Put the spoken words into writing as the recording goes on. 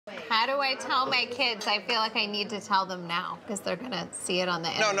How do I tell my kids? I feel like I need to tell them now because they're going to see it on the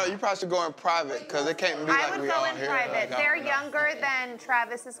internet. No, you probably should go in private because it can't be like we all here. I would go in private. They're younger than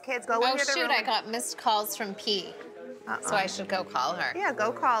Travis's kids. Go into the room. I got missed calls from P. So I should go call her. Yeah,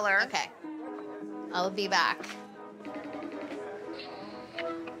 go call her. Okay. I'll be back.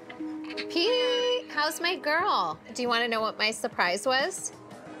 P, how's my girl? Do you want to know what my surprise was?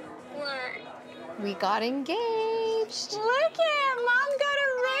 What? We got engaged. Look at Mom got a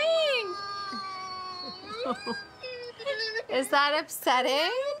ring. Is that upsetting?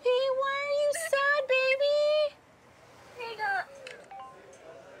 P, why are you sad, baby?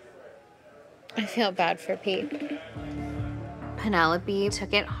 I feel bad for Pete. Penelope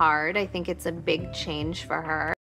took it hard. I think it's a big change for her.